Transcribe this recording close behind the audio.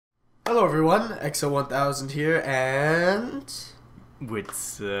Hello everyone, XO1000 here, and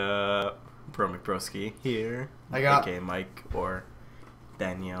What's Bro McBroski here. aka Mike or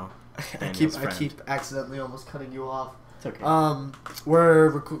Danielle. I keep accidentally almost cutting you off. It's okay.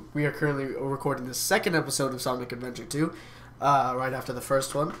 We are currently recording the second episode of Sonic Adventure 2, right after the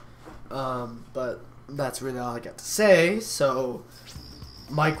first one. But that's really all I got to say. So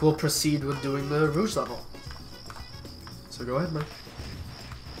Mike will proceed with doing the Rouge level. So go ahead, Mike.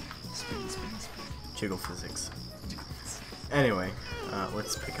 Spin. Jiggle physics. Anyway,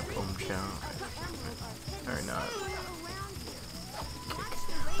 let's pick up home shell. Or not.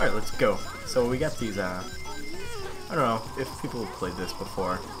 Alright, let's go. So we got these, I don't know if people have played this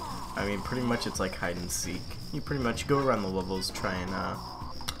before. I mean, pretty much it's like hide and seek. You pretty much go around the levels, try and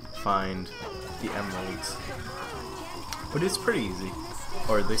find the emeralds. But it's pretty easy.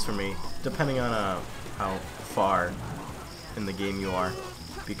 Or at least for me. Depending on how far in the game you are.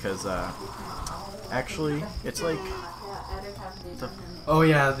 Because, actually, it's like... Oh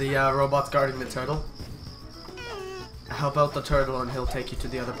yeah, the robot's guarding the turtle. Help out the turtle and he'll take you to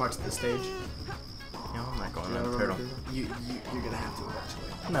the other parts of the stage. No, I'm not going on the turtle. You're gonna have to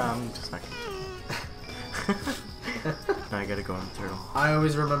eventually. No, I'm just not going to. No, I gotta go on the turtle. I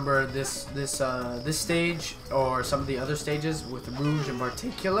always remember this stage, or some of the other stages with Rouge in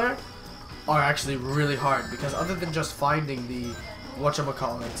particular, are actually really hard, because other than just finding the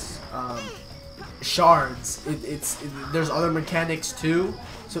whatchamacallits, shards, there's other mechanics too,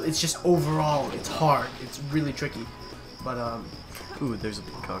 so it's just overall, it's hard. It's really tricky. But, ooh, there's a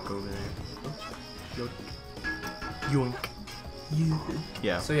peacock over there. Yoink. Yoink.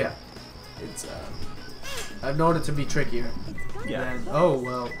 Yeah. So yeah, it's, I've known it to be trickier. Yeah. Than, oh,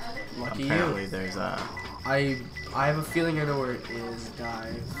 well, lucky Apparently you. there's I have a feeling I know where it is,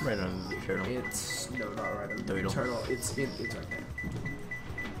 guys. right under the turtle. It's no, not right under the Turtle. turtle. It's right there.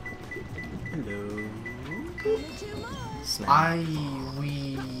 Hello. Snap.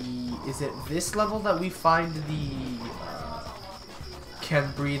 Is it this level that we find the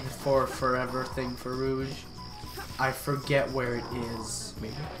can breathe for forever thing for Rouge? I forget where it is.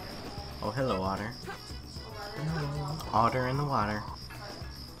 Maybe. Oh, hello, Otter. No. Otter in the water.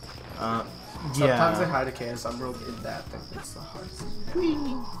 Sometimes yeah. they hide a chaos emerald in that thing. It's the hardest.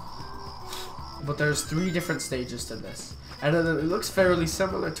 But there's 3 different stages to this. And it looks fairly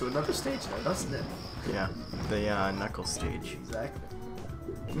similar to another stage now, doesn't it? Yeah, the knuckle stage. Exactly.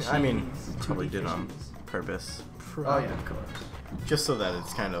 I mean, Jeez. probably did on purpose. Oh yeah, of course. Just so that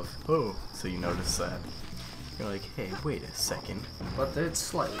it's kind of, oh, so you notice that. You're like, hey, wait a second. But it's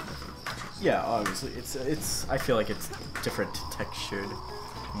slightly different. Yeah, obviously, it's. I feel like it's different textured,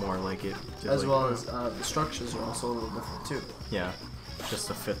 more like it. As like, well as the structures are also a little different too. Yeah, just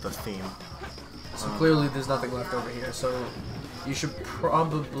to fit the theme. So clearly there's nothing left over here, so you should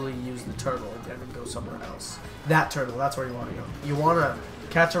probably use the turtle again and go somewhere else. That turtle, that's where you want to go. You want to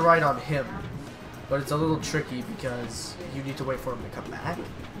catch a ride on him, but it's a little tricky because you need to wait for him to come back.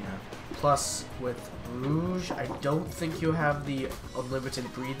 Yeah. Plus, with Rouge, I don't think you have the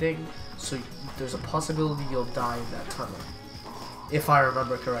unlimited breathing, so there's a possibility you'll die in that tunnel. If I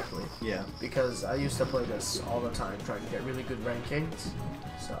remember correctly. Yeah. Because I used to play this all the time, trying to get really good rankings.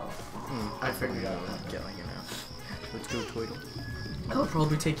 So, I figured out Getting it now. Let's go, Twiddle. I'll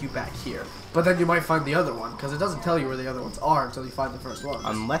probably take you back here. But then you might find the other one, because it doesn't tell you where the other ones are until you find the first one.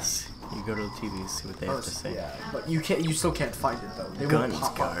 Unless you go to the TV and see what they have to say. Yeah, but you still can't find it though. They Guns won't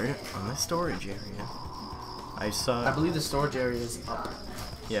pop guard up. on the storage area. I saw. I believe the storage area is up.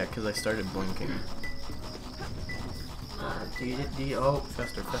 Yeah, because I started blinking. Oh.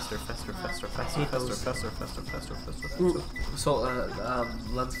 Faster. Ooh, so,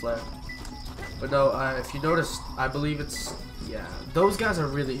 lens flare. But no, if you notice, I believe it's, yeah, those guys are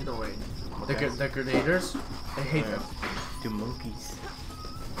really annoying. The grenaders, I hate them. Do monkeys.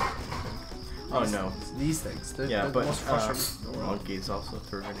 Oh no. These things. They're Yeah, the but most frustrating in the world. monkeys also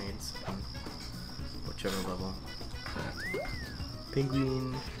throw grenades on whichever level.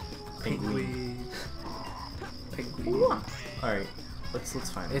 Penguin. Alright, let's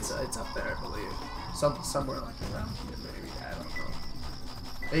find it. It's up there, I believe. Somewhere like around here, maybe. I don't know.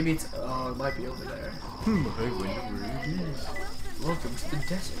 Maybe it's, it might be over there. I wonder where it is. Welcome to the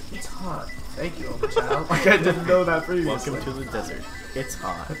desert. It's hot. Thank you, old child. Like I didn't know that previously. Welcome to the desert. It's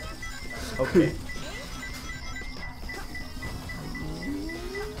hot. Okay.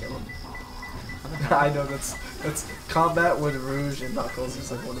 Kill him. I know that's combat with Rouge and Knuckles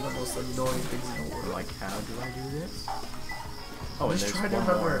is like one of the most annoying things in the world. Like, how do I do this? Oh, I'm just trying to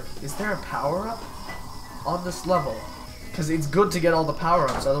remember, is there a power-up on this level? Because it's good to get all the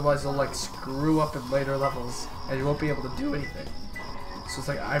power-ups, otherwise they'll like screw up in later levels and you won't be able to do anything. So it's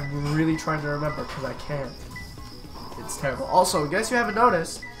like I'm really trying to remember because I can't. It's terrible. Also, guess you haven't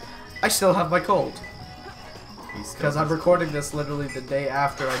noticed, I still have my cold. Because I'm recording this literally the day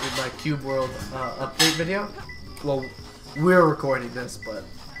after I did my Cube World update video. Well, we're recording this, but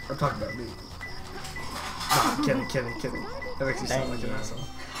I'm talking about me. No, I'm kidding. That makes you sound like an asshole.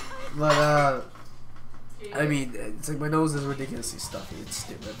 But, I mean, it's like my nose is ridiculously stuffy. It's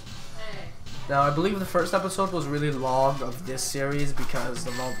stupid. Now, I believe the first episode was really long of this series because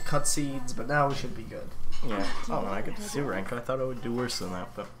of all the cutscenes, but now we should be good. Yeah. Oh, I get to see rank. I thought I would do worse than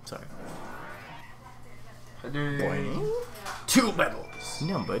that, but sorry. 2 medals.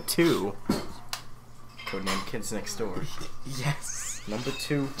 Number 2. Codename Kids Next Door. Yes. Number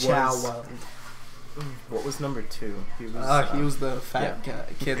 2 was... Chow. What was number 2? He was the fat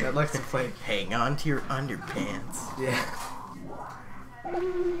kid that likes to play. Hang on to your underpants. Yeah.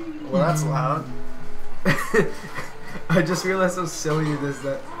 Well, that's loud. I just realized how silly it is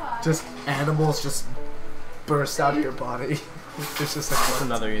that just animals just burst out of your body. It's just like that's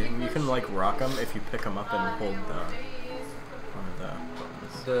another. You can like rock them if you pick them up and hold one of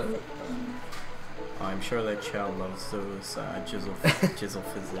the buttons. I'm sure that Chow loves those jizzle physics.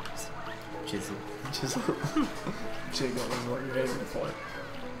 Jiggle is what you're aiming for.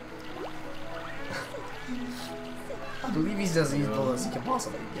 I believe he's as evil as he can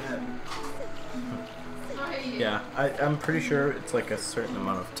possibly get. Yeah, I'm pretty sure it's like a certain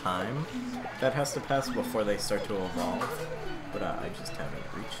amount of time that has to pass before they start to evolve. But I just haven't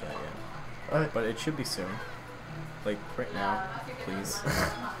reached that yet. Alright. But it should be soon. Like, right now, please.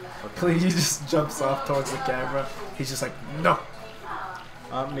 Okay. Please, he just jumps off towards the camera. He's just like, no!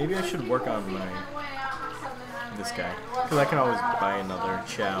 Maybe I should work on this guy. Because I can always buy another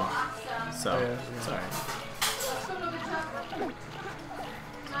Chow. So, sorry.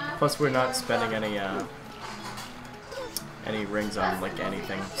 Plus, we're not spending any rings on, like,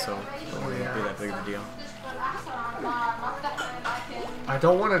 anything. So, it won't be that big of a deal. I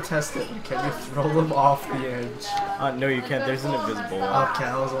don't want to test it. Can you throw them off the edge? No, you can't. There's an invisible one. Okay,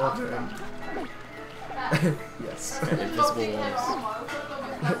 I was wondering. Yes. Invisible ones.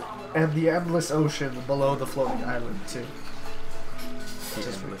 And the endless ocean below the floating island, too. The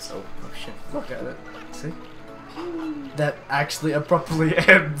endless ocean. Look at it. See? That actually abruptly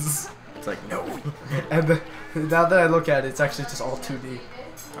ends. It's like, no. And now that I look at it, it's actually just all 2D.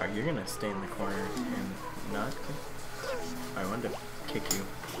 Alright, you're gonna stay in the corner and not kick. I wanted to kick you.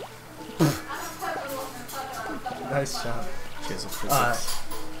 Nice shot. Jizzle physics.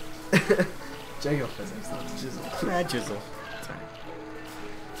 Jiggle physics, not jizzle. Nah, jizzle.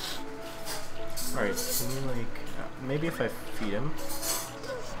 Alright, can you like... maybe if I feed him...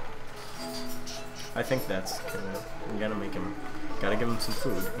 I think that's kind of... we gotta make him... gotta give him some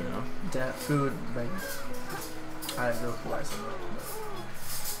food, you know? That food, man. I have no clue.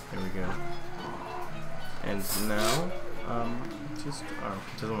 There we go. And now... just... oh,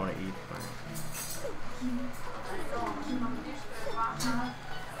 he doesn't want to eat.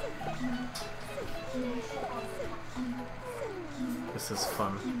 This is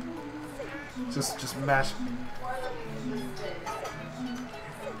fun. Just mash.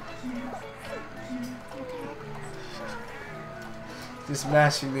 Just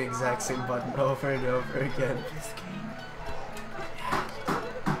mashing the exact same button over and over again. This game.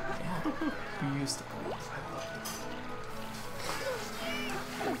 Yeah. We used to play this. I love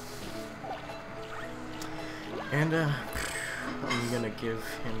it. And I'm gonna give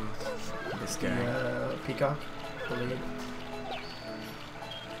him this guy. Peacock, the lead.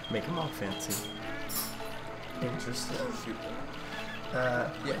 Make him all fancy. Interesting.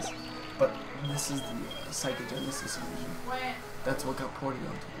 Yes. But this is the Psychogenesis version. That's what got ported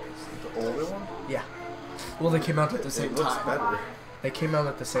onto this. The older one? Yeah. Well, they came out at the same It looks time. better. They came out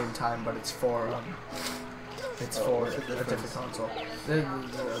at the same time, but it's for a different console.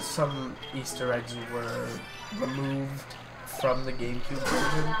 Some Easter eggs were removed from the GameCube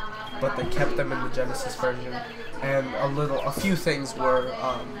version, but they kept them in the Genesis version, and a few things were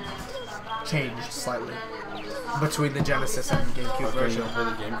changed slightly between the Genesis and the GameCube version. For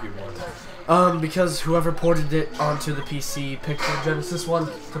the GameCube one. Because whoever ported it onto the PC picked the Genesis one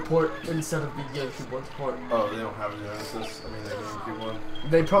to port instead of the GameCube one to port. Oh, they don't have a Genesis? I mean, the GameCube one?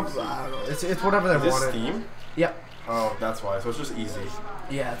 They probably, I don't know, it's whatever they Is wanted. this Steam? Yep. Oh, that's why. So it's just easy.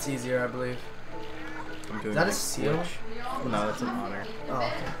 Yeah, it's easier, I believe. I'm doing Is that a like seal? Switch. No, that's an honor. Oh,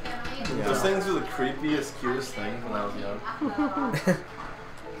 okay. Yeah. Those things were the creepiest, cutest things when I was young.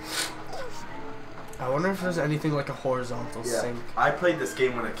 I wonder if there's anything like a horizontal sync. I played this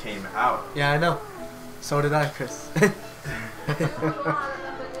game when it came out. Yeah, I know. So did I, Chris.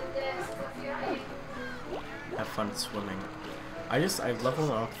 Have fun swimming. I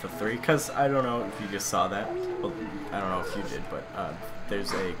leveled up to 3 because I don't know if you just saw that. Well, I don't know if you did, but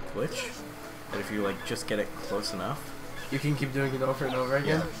there's a glitch that if you like just get it close enough, you can keep doing it over and over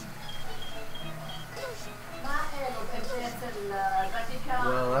again. Yeah.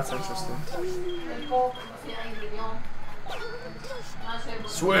 Well, that's interesting.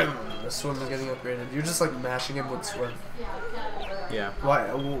 Swim! The swim is getting upgraded. You're just like mashing him with swim. Yeah.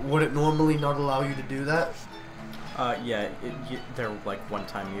 Why? Would it normally not allow you to do that? Yeah, they're like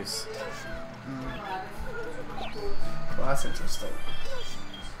one-time use. Well, that's interesting.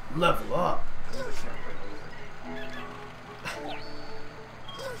 Level up.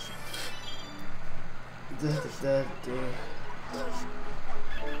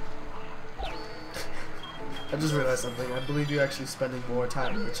 I just realized something. I believe you're actually spending more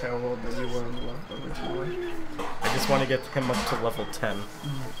time in the Chao world than you were in the level originally. I just want to get him up to level 10.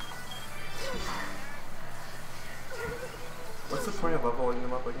 What's the point of leveling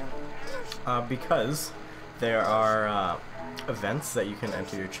them up again? Because there are events that you can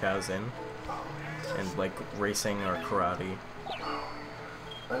enter your chows in, and like racing or karate.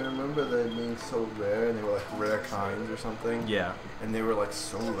 I remember them being so rare, and they were like rare kinds or something. Yeah. And they were like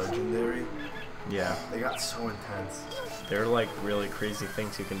so legendary. Yeah. They got so intense. There are like really crazy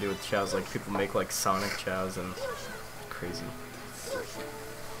things you can do with chows. Like people make like sonic chows and crazy.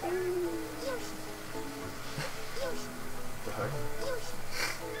 The heck?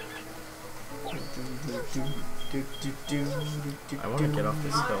 I want to get off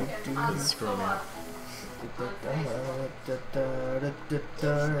this hill because it's screwing me up.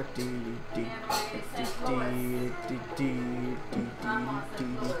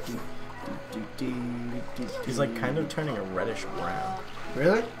 He's like kind of turning a reddish brown.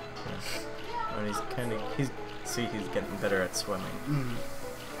 Really? Yeah. And he's getting better at swimming.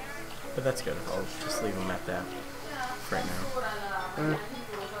 But that's good. I'll just leave him at that for right now.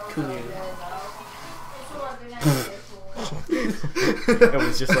 Cool. It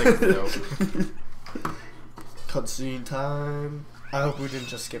was just like, no. Cutscene time. I hope we didn't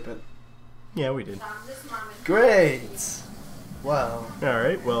just skip it. Yeah, we did. Great! Wow.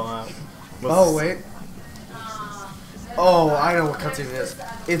 Alright, well, oh, wait. Oh, I know what cutscene it is.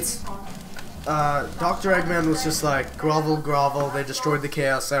 It's, Dr. Eggman was just like, grovel, grovel, they destroyed the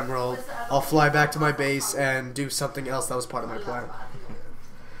Chaos Emerald, I'll fly back to my base and do something else that was part of my plan.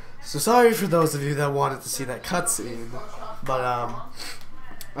 So sorry for those of you that wanted to see that cutscene, but,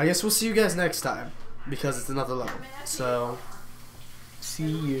 I guess we'll see you guys next time, because it's another level. So, see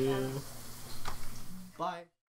you. bye.